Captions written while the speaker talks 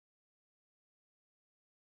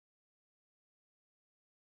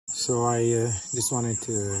So I just wanted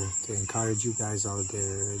to encourage you guys out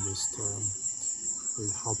there, just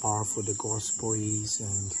with how powerful the gospel is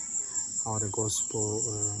and how the gospel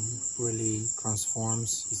really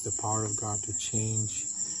transforms. It's the power of God to change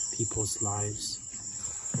people's lives.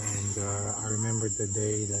 And I remember the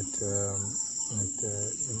day that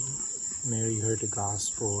Mary heard the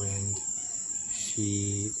gospel and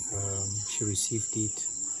she received it.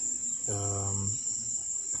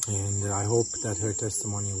 And I hope that her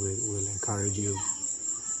testimony will encourage you.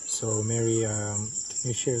 So Mary, can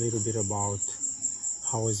you share a little bit about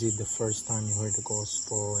how was it the first time you heard the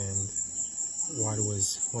gospel, and what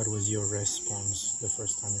was your response the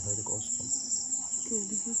first time you heard the gospel? Okay,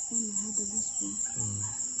 the first time I heard the gospel,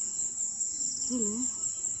 really,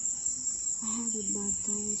 I heard it, but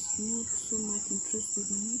I was not so much interested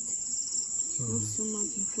in it. Not so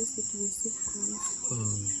much interested to receive Christ.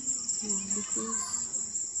 Yeah, because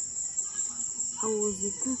I was a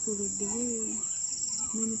Catholic the way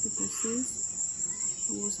many people say.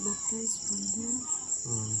 I was baptized from there,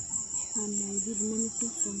 and I did many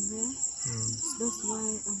things from there. So that's why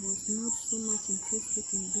I was not so much interested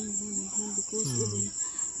in being born again, because even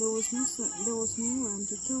there was no one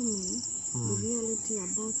to tell me the reality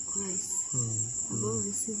about Christ, about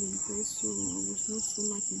receiving Christ. So I was not so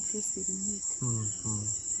much interested in it.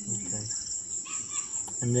 Okay.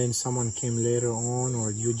 And then someone came later on,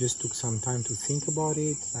 or you just took some time to think about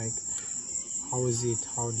it? Like, how is it?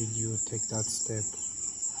 How did you take that step?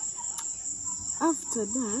 After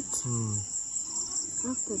that,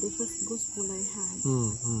 after the first gospel I had,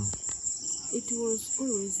 it was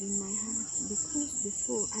always in my heart, because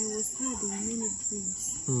before I was having many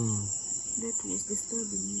dreams that was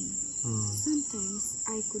disturbing me. Sometimes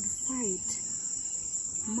I could fight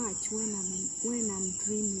much when I'm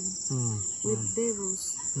dreaming with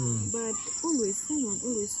devils, but someone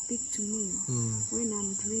always speak to me when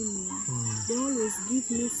I'm dreaming. They always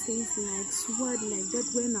give me things like sword like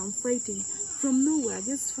that when I'm fighting from nowhere. I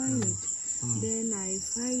just find it. Then I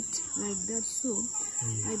fight like that. So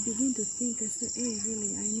I begin to think, I say, hey,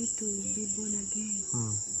 really, I need to be born again.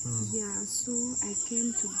 Yeah, so I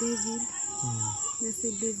came to David. I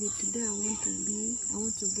said, David, today I want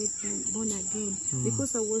to get born again.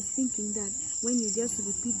 Because I was thinking that when you just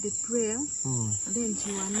repeat the prayer, then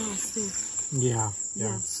you are now safe. Yeah.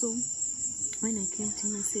 So when I came to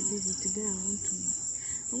him, I said, David, today I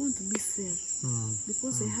want to be safe.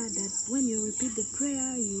 Because I heard that when you repeat the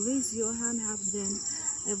prayer, you raise your hand up, then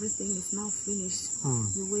everything is now finished.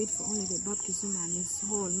 You wait for only the baptism and it's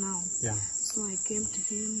whole now. Yeah. So I came to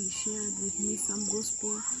him, he shared with me some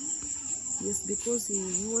gospel. Yes, because he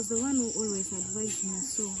was the one who always advised me.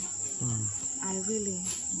 So I really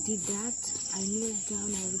did that. I kneel down,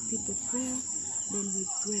 I repeat the prayer, then we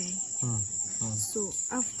pray. So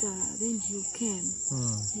after then you came.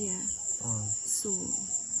 So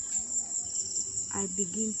I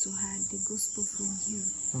begin to hear the gospel from you.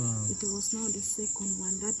 It was now the second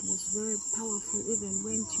one that was very powerful. Even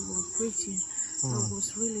when you were preaching, I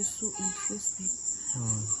was really so interested.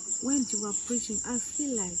 When you were preaching, I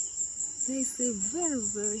feel like they say very,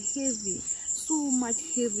 very heavy, so much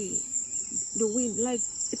heavy. The wind, like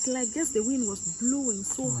it's like just the wind was blowing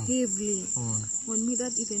so heavily on me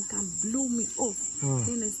that even can blow me off.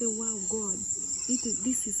 Then I say, wow, God,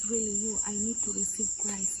 this is really you. I need to receive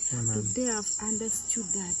Christ. Today I've understood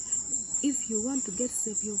that if you want to get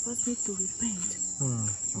saved, you first need to repent.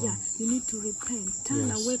 Yeah, you need to repent.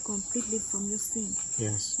 Turn away completely from your sin.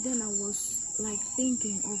 Then I was like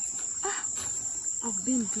thinking of, I've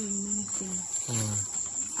been doing many things.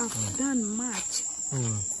 I've done much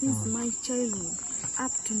since my childhood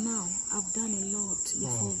up to now. I've done a lot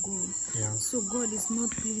before God. So God is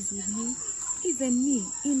not pleased with me. Even me,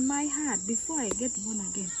 in my heart, before I get born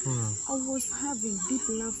again, I was having deep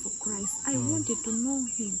love for Christ. I wanted to know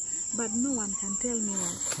Him, but no one can tell me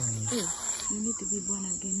that, oh, you need to be born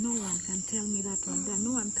again. No one can tell me that one. That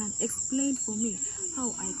no one can explain for me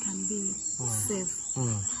how I can be saved.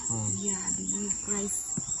 Yeah, the way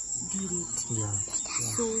Christ did it.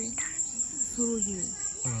 So through you,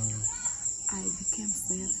 I became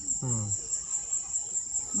saved.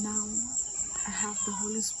 Now I have the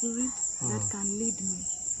Holy Spirit that can lead me,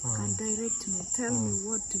 can direct me, tell me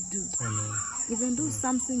what to do. Even though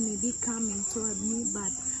something may be coming toward me,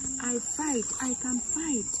 but I fight. I can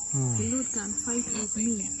fight. The Lord can fight with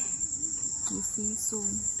me. You see, so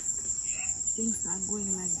things are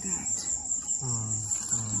going like that.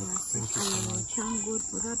 Thank you so much. Thank God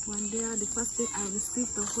for that one there. The first day I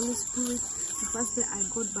received the Holy Spirit, the first day I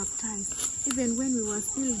got baptized. Even when we were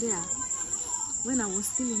still there, when I was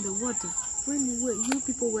still in the water, when you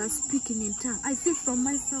people were speaking in tongue, I feel from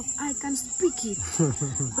myself, I can speak it.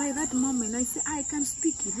 By that moment, I say, I can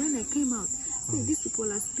speak it. When I came out, see, these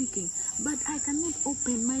people are speaking, but I cannot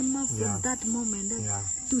open my mouth at that moment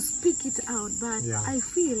to speak it out. But I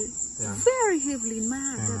feel very heavily in my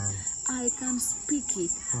heart that I can speak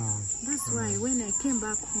it. That's why when I came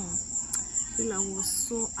back home, I was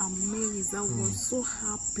so amazed. I was so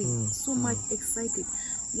happy, so much excited.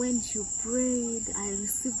 When you prayed, I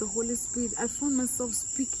received the Holy Spirit. I found myself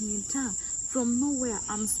speaking in tongue. From nowhere,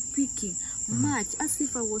 I'm speaking much as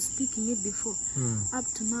if I was speaking it before. Up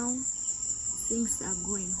to now, things are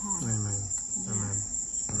going on. Amen. Amen.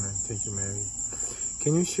 Amen. Thank you, Mary.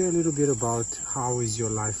 Can you share a little bit about how is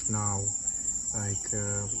your life now? Like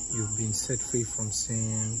you've been set free from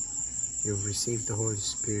sin, you've received the Holy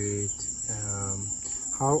Spirit.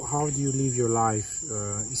 How do you live your life,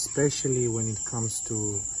 especially when it comes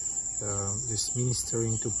to just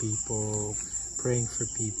ministering to people, praying for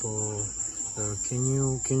people? Can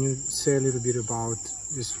you say a little bit about,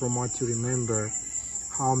 just from what you remember,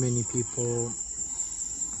 how many people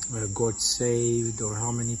got saved, or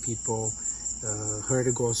how many people heard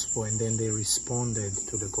the gospel and then they responded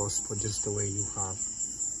to the gospel just the way you have?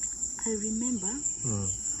 I remember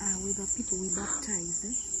with the people we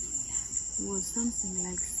baptized, was something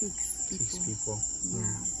like 6 people. 6 people.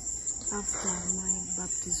 Yeah. After my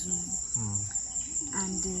baptism,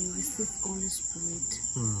 and they received Holy Spirit.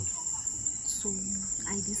 So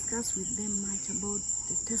I discussed with them much about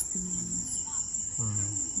the testimonies.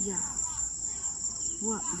 Yeah.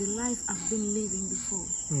 What the life I've been living before,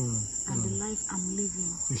 and the life I'm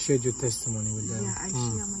living. You shared your testimony with them. Yeah, I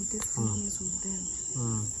share my testimonies with them.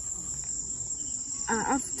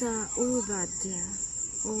 After all that,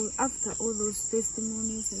 after all those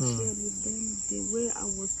testimonies, I shared with them the way I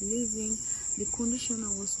was living, the condition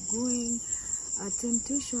I was going, a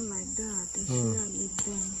temptation like that. I shared with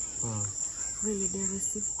them. Really, they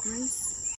received Christ.